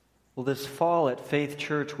Well, this fall at Faith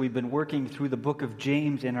Church, we've been working through the book of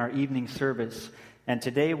James in our evening service. And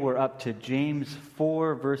today we're up to James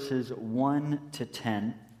 4, verses 1 to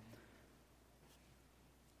 10.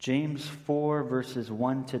 James 4, verses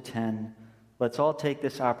 1 to 10. Let's all take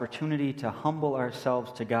this opportunity to humble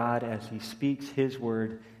ourselves to God as He speaks His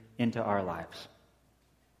word into our lives.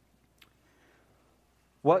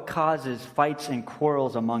 What causes fights and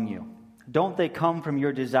quarrels among you? Don't they come from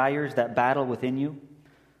your desires that battle within you?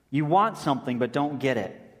 You want something but don't get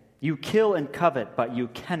it. You kill and covet, but you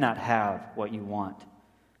cannot have what you want.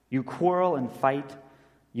 You quarrel and fight.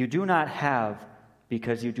 You do not have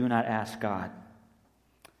because you do not ask God.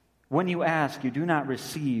 When you ask, you do not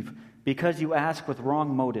receive because you ask with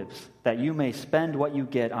wrong motives, that you may spend what you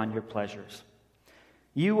get on your pleasures.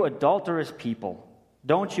 You adulterous people,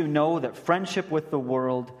 don't you know that friendship with the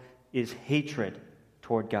world is hatred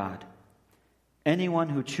toward God? Anyone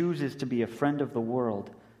who chooses to be a friend of the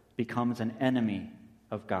world becomes an enemy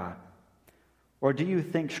of God. Or do you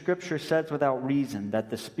think Scripture says without reason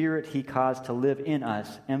that the Spirit He caused to live in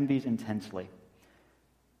us envies intensely?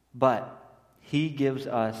 But He gives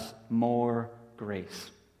us more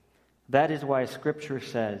grace. That is why Scripture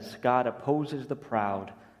says God opposes the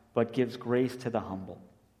proud, but gives grace to the humble.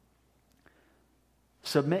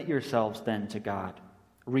 Submit yourselves then to God.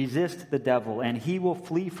 Resist the devil, and he will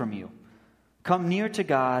flee from you. Come near to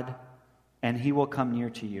God, and He will come near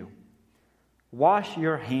to you. Wash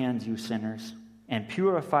your hands, you sinners, and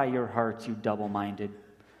purify your hearts, you double-minded.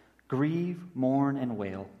 Grieve, mourn, and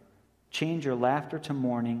wail. Change your laughter to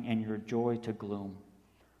mourning and your joy to gloom.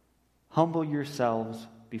 Humble yourselves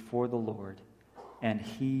before the Lord, and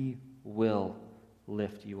He will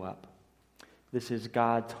lift you up. This is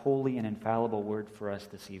God's holy and infallible word for us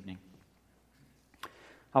this evening.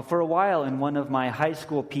 Now, for a while in one of my high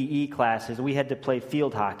school PE classes, we had to play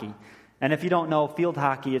field hockey. And if you don't know, field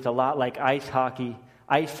hockey is a lot like ice hockey,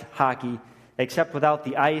 except without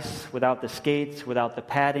the ice, without the skates, without the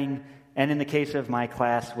padding, and in the case of my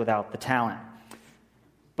class, without the talent.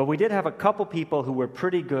 But we did have a couple people who were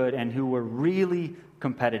pretty good and who were really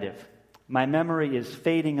competitive. My memory is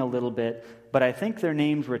fading a little bit, but I think their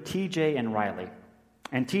names were TJ and Riley.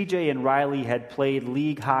 And TJ and Riley had played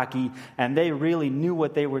league hockey, and they really knew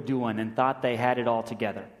what they were doing and thought they had it all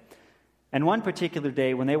together. And one particular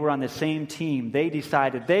day, when they were on the same team, they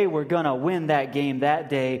decided they were going to win that game that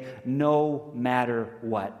day no matter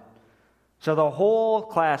what. So the whole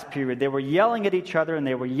class period, they were yelling at each other and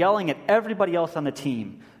they were yelling at everybody else on the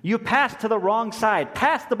team. You passed to the wrong side.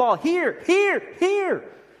 Pass the ball here, here, here.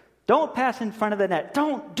 Don't pass in front of the net.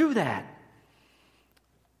 Don't do that.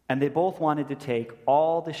 And they both wanted to take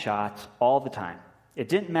all the shots all the time. It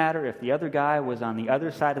didn't matter if the other guy was on the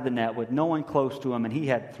other side of the net with no one close to him and he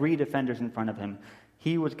had 3 defenders in front of him.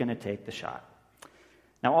 He was going to take the shot.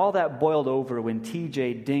 Now, all that boiled over when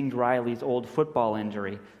TJ dinged Riley's old football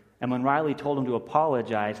injury. And when Riley told him to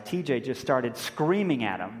apologize, TJ just started screaming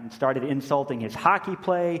at him and started insulting his hockey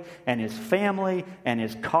play and his family and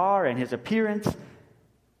his car and his appearance.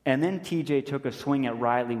 And then TJ took a swing at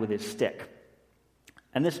Riley with his stick.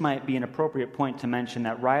 And this might be an appropriate point to mention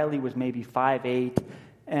that Riley was maybe 5'8"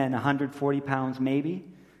 and 140 pounds maybe.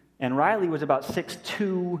 And Riley was about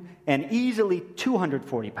 6'2" and easily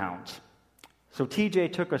 240 pounds. So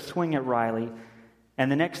TJ took a swing at Riley,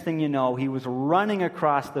 and the next thing you know, he was running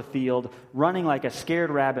across the field, running like a scared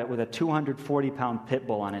rabbit with a 240-pound pit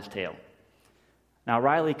bull on his tail. Now,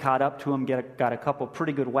 Riley caught up to him, got a couple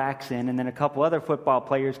pretty good whacks in, and then a couple other football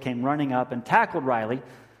players came running up and tackled Riley.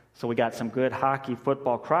 So we got some good hockey,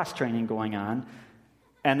 football cross-training going on,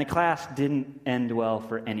 and the class didn't end well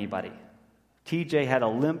for anybody. TJ had a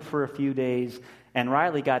limp for a few days, and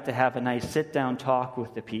Riley got to have a nice sit-down talk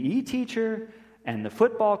with the PE teacher and the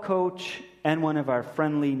football coach and one of our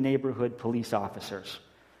friendly neighborhood police officers.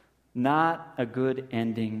 Not a good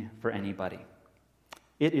ending for anybody.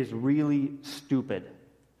 It is really stupid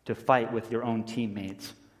to fight with your own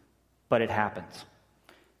teammates, but it happens.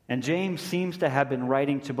 And James seems to have been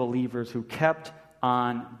writing to believers who kept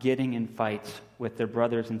on getting in fights with their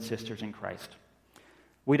brothers and sisters in Christ.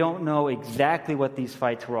 We don't know exactly what these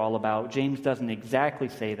fights were all about. James doesn't exactly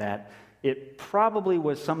say that. It probably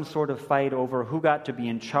was some sort of fight over who got to be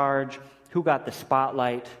in charge, who got the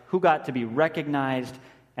spotlight, who got to be recognized,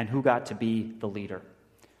 and who got to be the leader.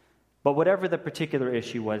 But whatever the particular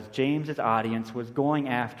issue was, James's audience was going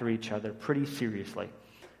after each other pretty seriously.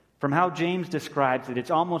 From how James describes it,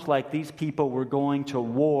 it's almost like these people were going to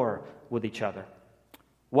war with each other.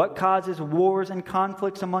 What causes wars and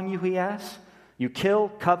conflicts among you, he asks? You kill,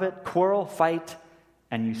 covet, quarrel, fight,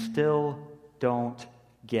 and you still don't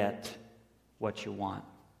get what you want.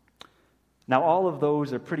 Now, all of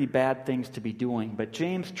those are pretty bad things to be doing, but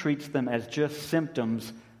James treats them as just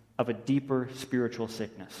symptoms of a deeper spiritual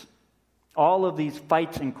sickness. All of these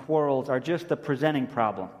fights and quarrels are just the presenting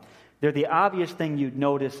problem. They're the obvious thing you'd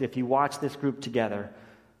notice if you watch this group together.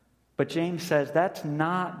 But James says that's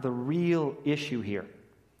not the real issue here.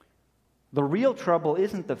 The real trouble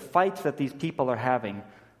isn't the fights that these people are having.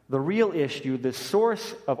 The real issue, the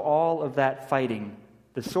source of all of that fighting,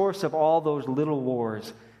 the source of all those little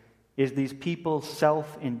wars, is these people's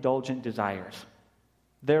self-indulgent desires.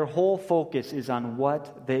 Their whole focus is on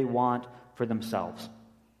what they want for themselves.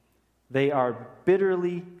 They are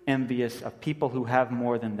bitterly envious of people who have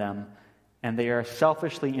more than them, and they are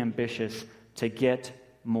selfishly ambitious to get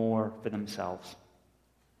more for themselves.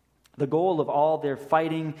 The goal of all their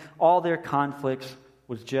fighting, all their conflicts,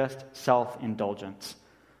 was just self-indulgence.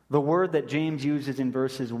 The word that James uses in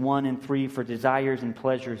verses 1 and 3 for desires and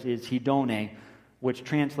pleasures is hedone, which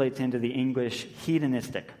translates into the English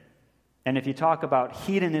hedonistic. And if you talk about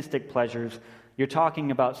hedonistic pleasures, you're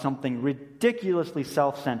talking about something ridiculously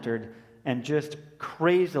self-centered and just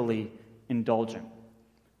crazily indulgent.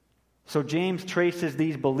 So James traces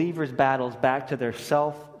these believers' battles back to their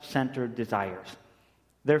self-centered desires.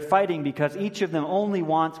 They're fighting because each of them only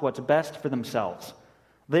wants what's best for themselves.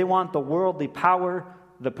 They want the worldly power,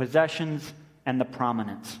 the possessions, and the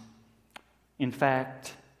prominence. In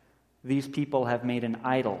fact, these people have made an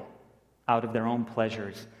idol out of their own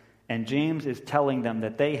pleasures, and James is telling them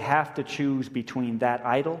that they have to choose between that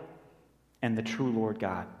idol and the true Lord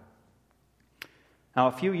God. Now,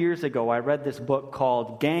 a few years ago, I read this book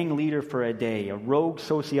called Gang Leader for a Day, a rogue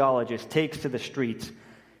sociologist takes to the streets.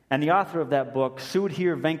 And the author of that book,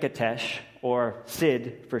 Sudhir Venkatesh, or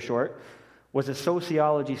Sid for short, was a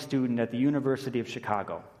sociology student at the University of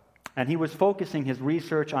Chicago. And he was focusing his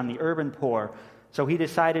research on the urban poor, so he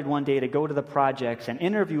decided one day to go to the projects and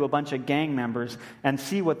interview a bunch of gang members and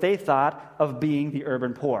see what they thought of being the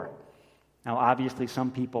urban poor. Now, obviously,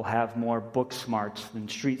 some people have more book smarts than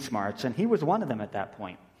street smarts, and he was one of them at that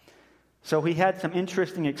point. So he had some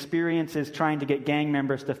interesting experiences trying to get gang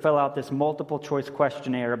members to fill out this multiple-choice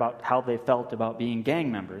questionnaire about how they felt about being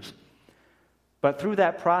gang members. But through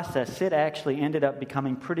that process, Sid actually ended up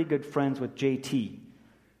becoming pretty good friends with JT.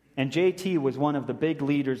 And JT was one of the big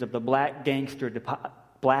leaders of the Black Gangster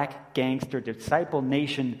Disciple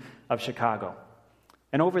Nation of Chicago.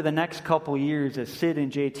 And over the next couple years, as Sid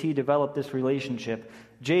and JT developed this relationship,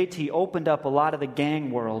 JT opened up a lot of the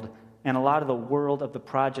gang world and a lot of the world of the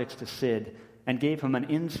projects to Sid and gave him an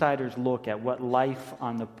insider's look at what life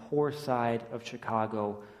on the poor side of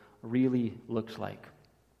Chicago really looks like.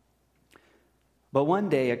 But one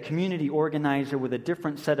day, a community organizer with a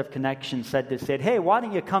different set of connections said to Sid, "Hey, why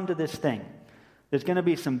don't you come to this thing? There's going to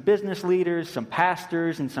be some business leaders, some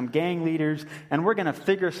pastors, and some gang leaders, and we're going to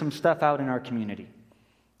figure some stuff out in our community."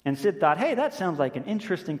 And Sid thought, hey, that sounds like an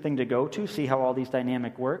interesting thing to go to, see how all these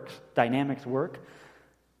dynamics work.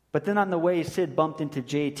 But then on the way, Sid bumped into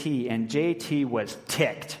JT, and JT was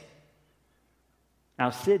ticked. Now,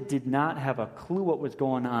 Sid did not have a clue what was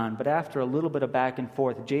going on, but after a little bit of back and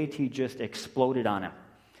forth, JT just exploded on him.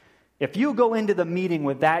 "If you go into the meeting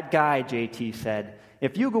with that guy," JT said,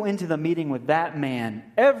 "if you go into the meeting with that man,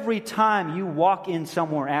 every time you walk in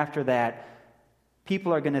somewhere after that,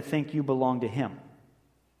 people are going to think you belong to him.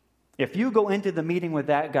 If you go into the meeting with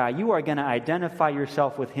that guy, you are going to identify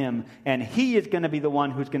yourself with him, and he is going to be the one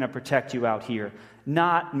who's going to protect you out here,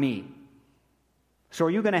 not me. So are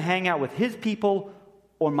you going to hang out with his people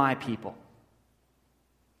or my people?"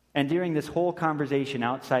 And during this whole conversation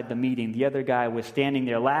outside the meeting, the other guy was standing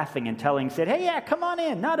there laughing and telling Sid, "Hey, yeah, come on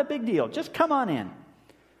in, not a big deal, just come on in."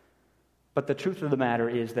 But the truth of the matter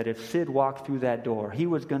is that if Sid walked through that door, he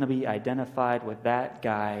was going to be identified with that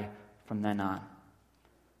guy from then on.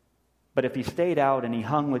 But if he stayed out and he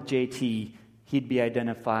hung with JT, he'd be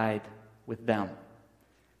identified with them.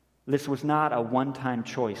 This was not a one-time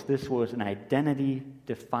choice. This was an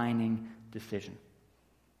identity-defining decision.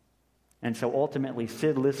 And so ultimately,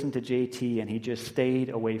 Sid listened to JT and he just stayed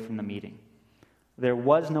away from the meeting. There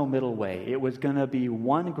was no middle way. It was going to be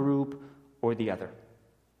one group or the other.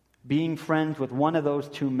 Being friends with one of those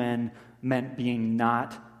two men meant being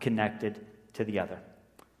not connected to the other.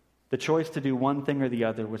 The choice to do one thing or the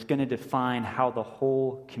other was going to define how the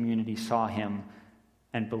whole community saw him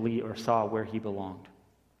and believed or saw where he belonged.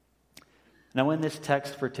 Now, in this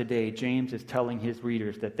text for today, James is telling his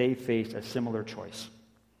readers that they face a similar choice.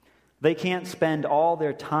 They can't spend all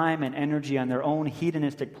their time and energy on their own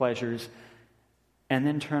hedonistic pleasures and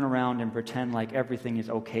then turn around and pretend like everything is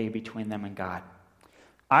okay between them and God.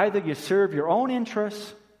 Either you serve your own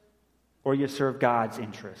interests or you serve God's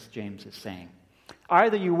interests, James is saying.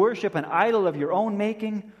 Either you worship an idol of your own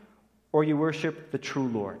making, or you worship the true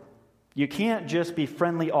Lord. You can't just be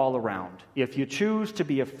friendly all around. If you choose to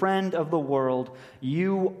be a friend of the world,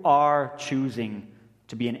 you are choosing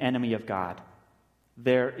to be an enemy of God.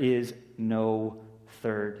 There is no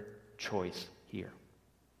third choice here.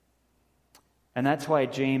 And that's why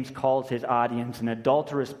James calls his audience an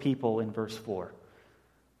adulterous people in verse 4.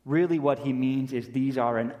 Really what he means is these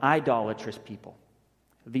are an idolatrous people.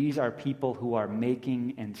 These are people who are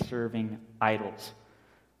making and serving idols.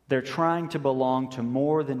 They're trying to belong to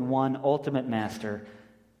more than one ultimate master,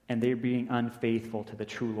 and they're being unfaithful to the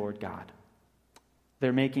true Lord God.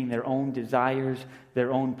 They're making their own desires,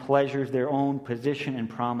 their own pleasures, their own position and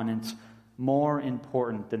prominence more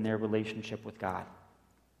important than their relationship with God.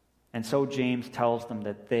 And so James tells them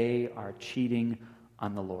that they are cheating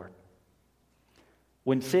on the Lord.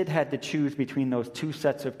 When Sid had to choose between those two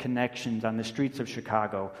sets of connections on the streets of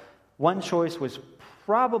Chicago, one choice was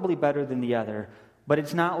probably better than the other, but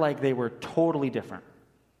it's not like they were totally different.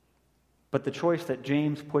 But the choice that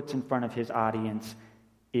James puts in front of his audience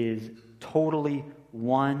is totally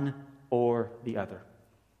one or the other.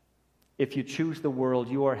 If you choose the world,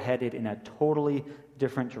 you are headed in a totally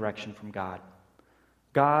different direction from God.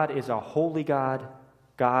 God is a holy God.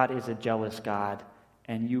 God is a jealous God.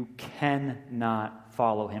 And you cannot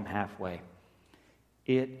follow him halfway.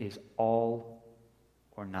 It is all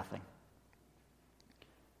or nothing.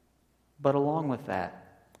 But along with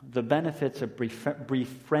that, the benefits of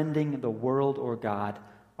befriending the world or God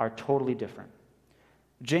are totally different.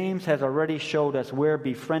 James has already showed us where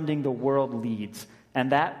befriending the world leads,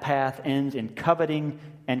 and that path ends in coveting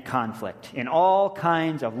and conflict, in all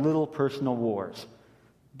kinds of little personal wars.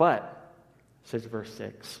 But, says verse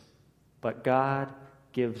 6, but God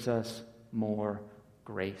gives us more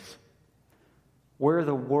grace. Where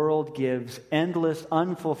the world gives endless,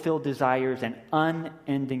 unfulfilled desires and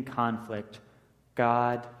unending conflict,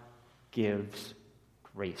 God gives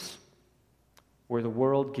grace. Where the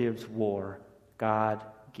world gives war, God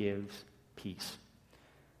gives peace.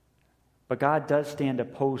 But God does stand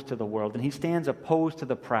opposed to the world, and he stands opposed to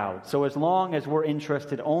the proud. So as long as we're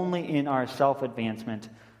interested only in our self-advancement,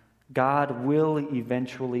 God will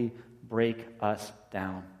eventually break us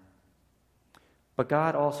down. But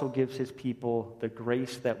God also gives his people the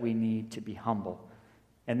grace that we need to be humble.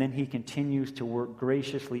 And then he continues to work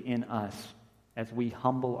graciously in us as we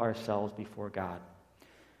humble ourselves before God.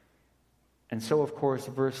 And so, of course,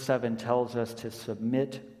 verse 7 tells us to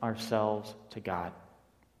submit ourselves to God.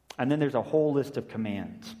 And then there's a whole list of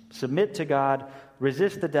commands. Submit to God,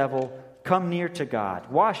 resist the devil, come near to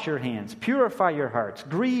God, wash your hands, purify your hearts,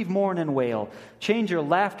 grieve, mourn, and wail, change your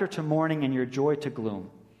laughter to mourning and your joy to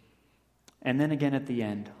gloom. And then again at the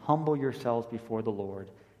end, humble yourselves before the Lord,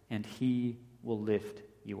 and he will lift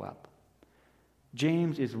you up.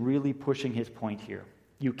 James is really pushing his point here.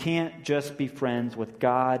 You can't just be friends with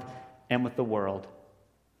God and with the world,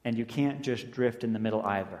 and you can't just drift in the middle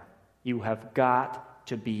either. You have got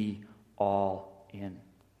to be all in.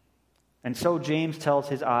 And so James tells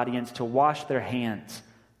his audience to wash their hands,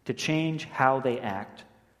 to change how they act.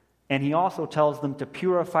 And he also tells them to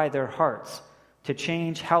purify their hearts, to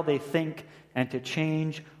change how they think, and to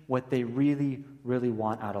change what they really, really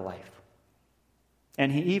want out of life.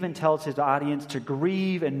 And he even tells his audience to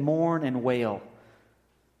grieve and mourn and wail.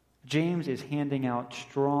 James is handing out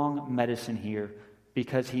strong medicine here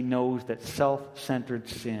because he knows that self-centered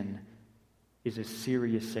sin is a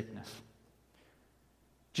serious sickness.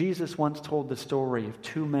 Jesus once told the story of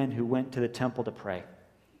two men who went to the temple to pray.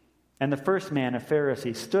 And the first man, a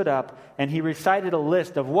Pharisee, stood up and he recited a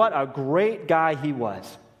list of what a great guy he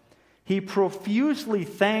was. He profusely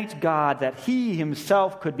thanked God that he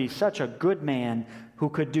himself could be such a good man who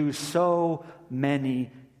could do so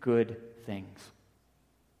many good things.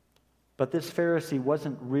 But this Pharisee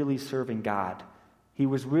wasn't really serving God. He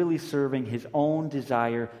was really serving his own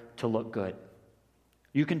desire to look good.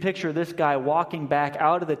 You can picture this guy walking back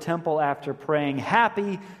out of the temple after praying,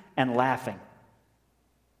 happy and laughing.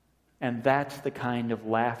 And that's the kind of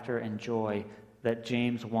laughter and joy that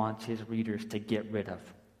James wants his readers to get rid of.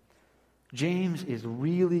 James is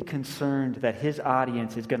really concerned that his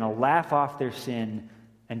audience is going to laugh off their sin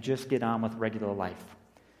and just get on with regular life.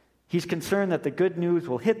 He's concerned that the good news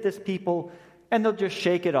will hit this people and they'll just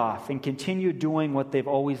shake it off and continue doing what they've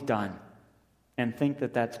always done and think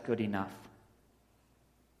that that's good enough.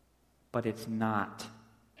 But it's not.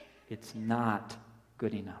 It's not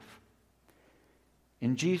good enough.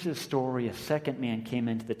 In Jesus' story, a second man came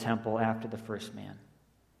into the temple after the first man.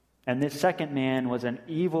 And this second man was an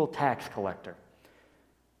evil tax collector.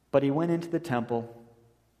 But he went into the temple,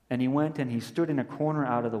 and he went and he stood in a corner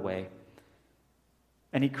out of the way.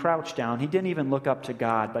 And he crouched down. He didn't even look up to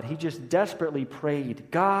God, but he just desperately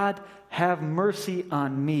prayed, God, have mercy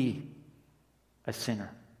on me, a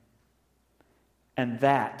sinner. And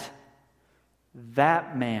that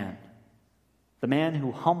man, the man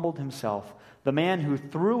who humbled himself, the man who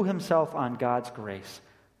threw himself on God's grace,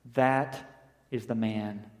 that is the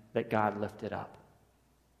man that God lifted up.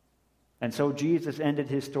 And so Jesus ended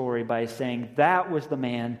his story by saying that was the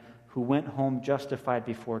man who went home justified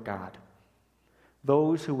before God.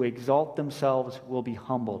 Those who exalt themselves will be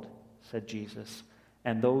humbled, said Jesus,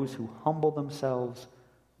 and those who humble themselves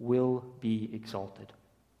will be exalted.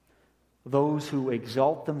 Those who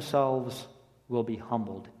exalt themselves will be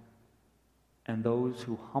humbled, and those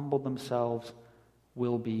who humble themselves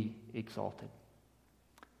will be exalted.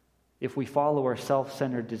 If we follow our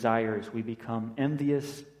self-centered desires, we become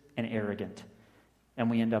envious and arrogant,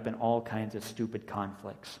 and we end up in all kinds of stupid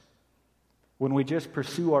conflicts. When we just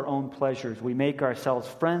pursue our own pleasures, we make ourselves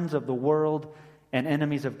friends of the world and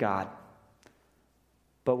enemies of God.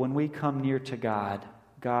 But when we come near to God,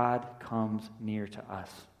 God comes near to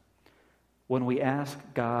us. When we ask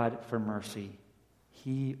God for mercy,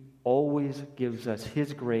 He always gives us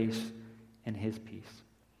His grace and His peace.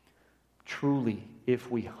 Truly,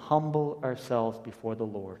 if we humble ourselves before the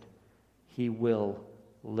Lord, He will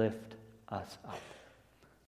lift us up.